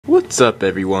What's up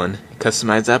everyone,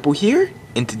 CustomizeApple here,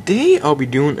 and today I'll be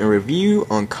doing a review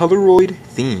on Colouroid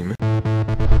theme.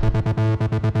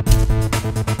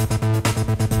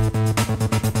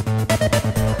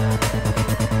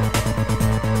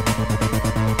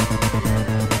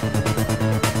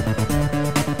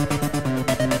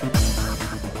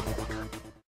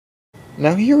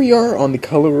 Now here we are on the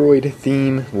Colouroid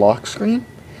theme lock screen.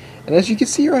 And as you can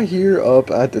see right here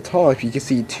up at the top, you can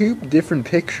see two different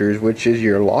pictures, which is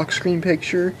your lock screen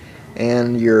picture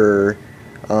and your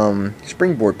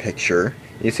springboard picture.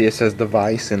 You see it says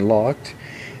device and locked.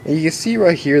 And you can see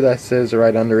right here that says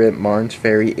right under it, Martin's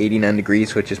Ferry 89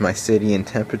 degrees, which is my city and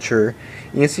temperature.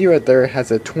 You can see right there it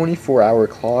has a 24-hour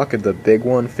clock, the big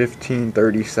one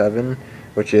 1537,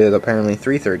 which is apparently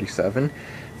 337.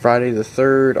 Friday the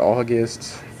 3rd,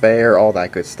 August, fair, all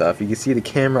that good stuff. You can see the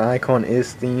camera icon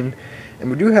is themed, and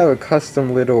we do have a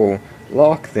custom little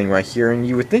lock thing right here, and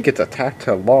you would think it's a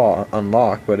tactile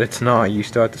unlock, but it's not. You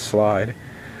still have to slide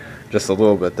just a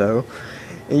little bit though.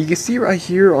 And you can see right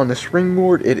here on the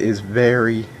springboard, it is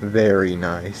very, very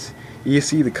nice. You can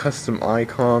see the custom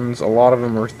icons, a lot of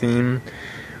them are themed.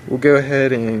 We'll go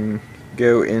ahead and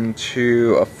go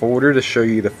into a folder to show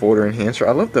you the folder enhancer.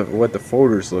 I love what the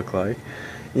folders look like.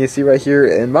 You see right here,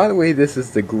 and by the way, this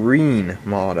is the green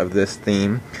mod of this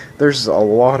theme. There's a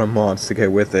lot of mods to go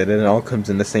with it, and it all comes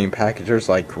in the same package. There's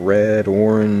like red,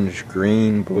 orange,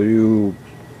 green, blue,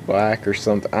 black, or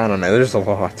something. I don't know, there's a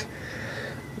lot.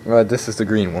 This is the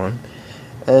green one.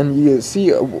 And you see,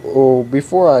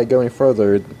 before I go any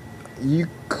further, you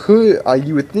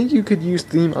would think you could use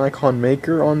Theme Icon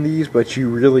Maker on these, but you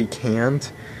really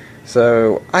can't.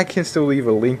 So I can still leave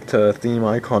a link to Theme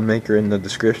Icon Maker in the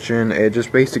description. It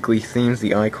just basically themes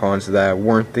the icons that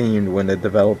weren't themed when the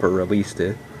developer released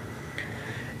it.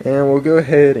 And we'll go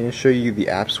ahead and show you the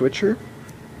app switcher.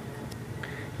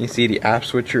 You see the app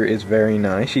switcher is very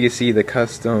nice. You can see the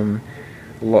custom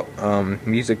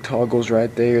music toggles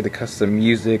right there, the custom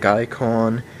music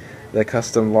icon, the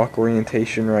custom lock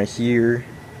orientation right here.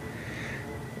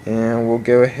 And we'll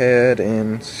go ahead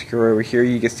and scroll over here.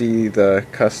 You can see the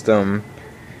custom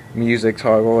music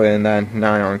toggle, and that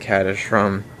Nyan cat is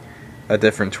from a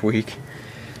different tweak.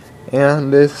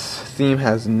 And this theme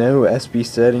has no SB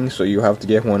settings, so you have to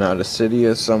get one out of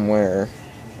Cydia somewhere.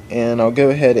 And I'll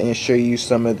go ahead and show you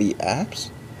some of the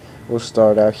apps. We'll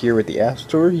start out here with the App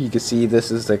Store. You can see this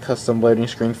is the custom loading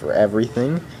screen for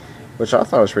everything, which I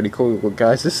thought was pretty cool. Well,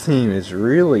 guys, this theme is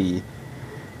really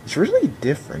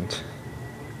different,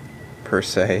 per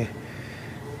se,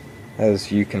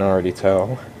 as you can already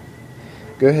tell.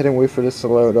 Go ahead and wait for this to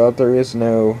load up. There is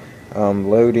no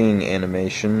loading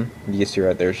animation. You can see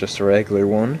right there, it's just a regular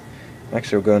one.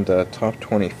 Actually, we'll go into top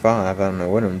 25. I don't know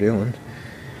what I'm doing.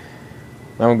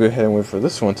 Now we'll go ahead and wait for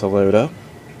this one to load up.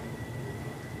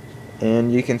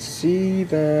 And you can see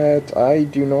that I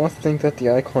do not think that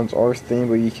the icons are themed,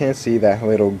 but you can see that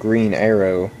little green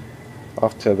arrow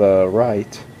off to the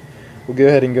right. We'll go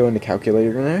ahead and go into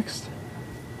calculator next.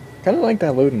 Kind of like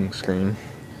that loading screen.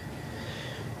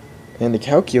 And the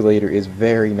calculator is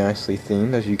very nicely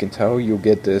themed. As you can tell, you'll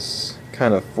get this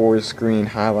kind of forest screen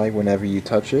highlight whenever you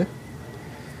touch it.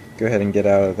 Go ahead and get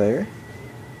out of there.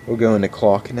 We'll go into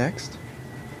clock next.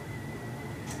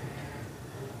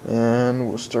 And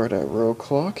we'll start at row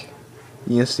clock.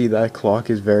 You can see that clock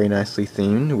is very nicely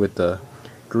themed with the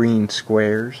green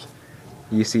squares.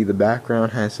 You see the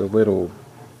background has a little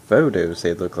photos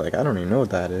they look like. I don't even know what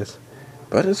that is,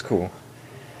 but it's cool.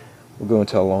 We'll go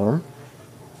into alarm,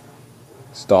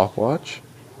 stopwatch,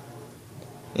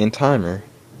 and timer.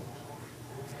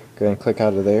 Go ahead and click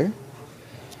out of there.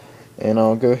 And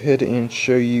I'll go ahead and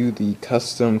show you the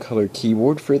custom color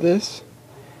keyboard for this.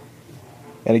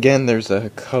 And again, there's a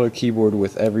color keyboard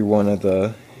with every one of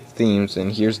the themes,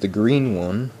 and here's the green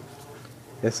one.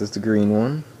 This is the green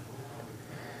one.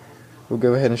 We'll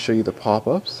go ahead and show you the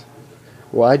pop-ups.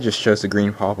 Well, I just chose the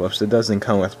green pop-ups. It doesn't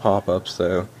come with pop-ups,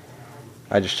 so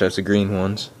I just chose the green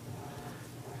ones.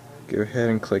 Go ahead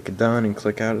and click done and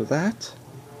click out of that.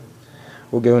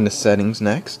 We'll go into settings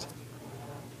next.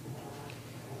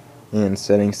 And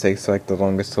settings takes like the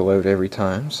longest to load every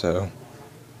time, so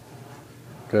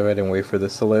go ahead and wait for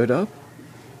this to load up.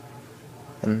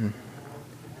 And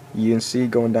you can see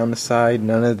going down the side,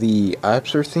 none of the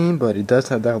apps are themed, but it does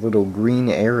have that little green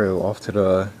arrow off to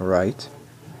the right.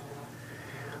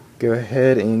 Go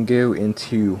ahead and go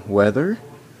into weather.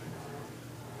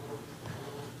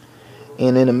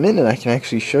 And in a minute I can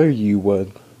actually show you what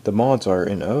the mods are.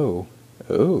 And oh,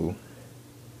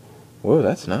 whoa,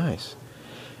 that's nice.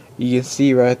 You can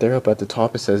see right there up at the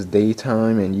top it says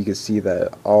daytime, and you can see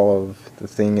that all of the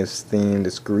thing is themed.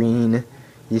 It's green.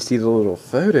 You see the little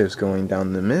photos going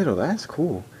down the middle. That's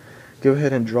cool. Go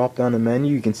ahead and drop down the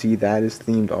menu. You can see that is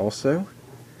themed also.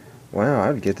 Wow,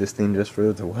 I'd get this theme just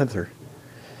for the weather.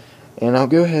 And I'll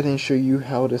go ahead and show you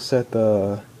how to set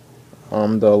the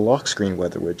lock screen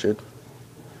weather widget.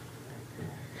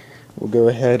 We'll go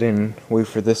ahead and wait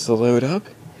for this to load up.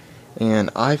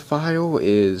 And iFile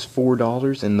is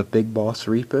 $4 in the Big Boss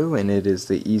repo, and it is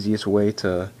the easiest way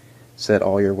to set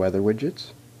all your weather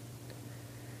widgets.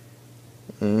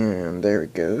 And there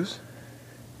it goes.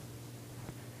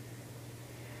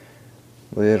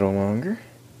 Little longer.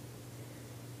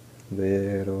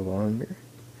 Little longer.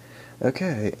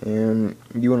 Okay, and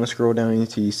you want to scroll down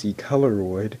until you see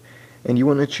Colouroid, and you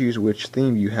want to choose which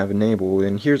theme you have enabled.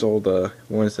 And here's all the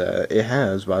ones that it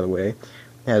has, by the way.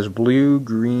 It has blue,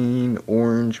 green,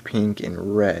 orange, pink,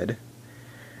 and red.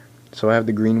 So I have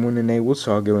the green one enabled,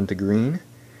 so I'll go into green.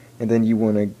 And then you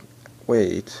want to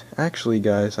wait. Actually,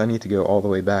 guys, I need to go all the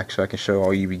way back so I can show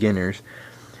all you beginners.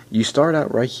 You start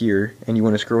out right here, and you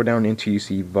want to scroll down until you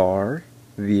see VAR,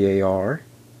 V-A-R,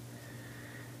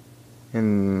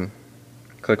 and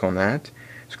click on that.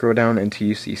 Scroll down until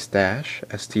you see Stash,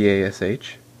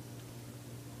 S-T-A-S-H.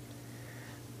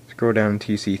 Scroll down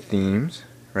until you see Themes,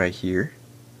 right here.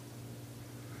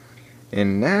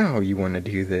 And now you want to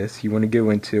do this. You want to go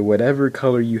into whatever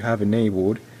color you have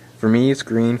enabled. For me, it's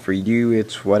green. For you,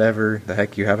 it's whatever the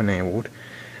heck you have enabled.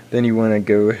 Then you want to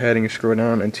go ahead and scroll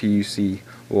down until you see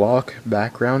lock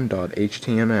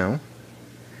background.html.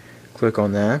 Click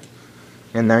on that.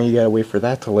 And now you gotta wait for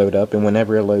that to load up, and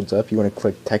whenever it loads up you want to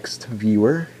click text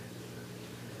viewer.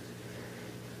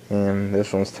 And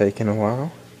this one's taking a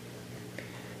while.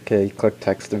 Okay, click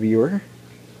text viewer.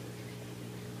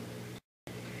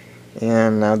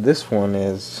 And now this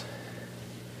one's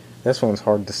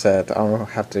hard to set. I don't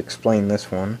have to explain this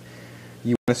one.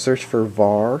 You want to search for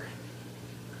var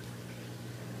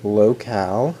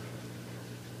locale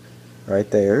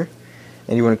right there,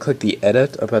 and you want to click the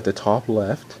edit up at the top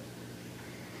left,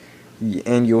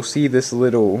 and you'll see this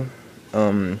little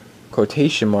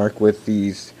quotation mark with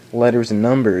these letters and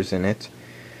numbers in it.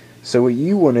 So what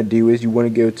you want to do is you want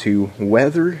to go to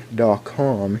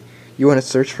weather.com. You want to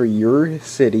search for your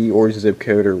city or zip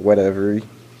code or whatever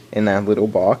in that little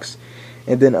box,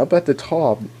 and then up at the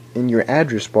top in your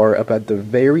address bar, up at the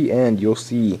very end, you'll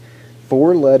see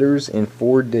 4 letters and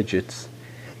 4 digits.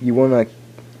 You want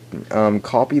to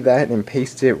copy that and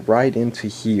paste it right into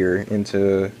here,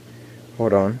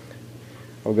 hold on,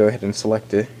 I'll go ahead and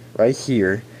select it right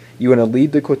here. You want to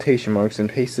leave the quotation marks and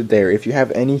paste it there. If you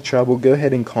have any trouble, go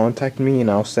ahead and contact me and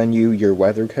I'll send you your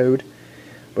weather code.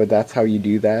 But that's how you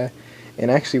do that. And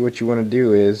actually what you want to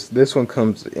do is, this one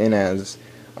comes in as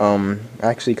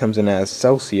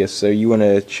Celsius, so you want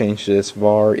to change this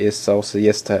var is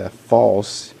Celsius to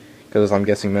false, because I'm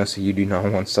guessing most of you do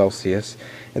not want Celsius.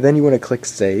 And then you want to click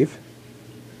save.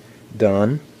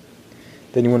 Done.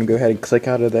 Then you want to go ahead and click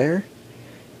out of there.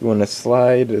 You want to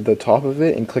slide the top of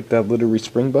it and click that little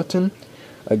respring button.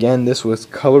 Again, this was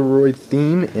Colouroid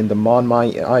theme in the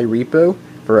ModMyi repo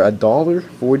for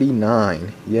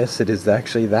 $1.49. Yes, it is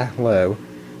actually that low.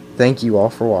 Thank you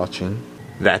all for watching.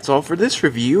 That's all for this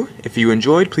review. If you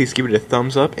enjoyed, please give it a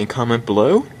thumbs up and comment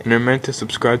below. And remember to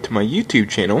subscribe to my YouTube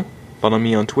channel, follow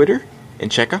me on Twitter,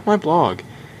 and check out my blog.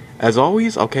 As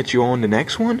always, I'll catch you all in the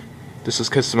next one. This is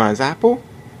CustomizeApple,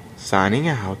 signing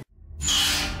out.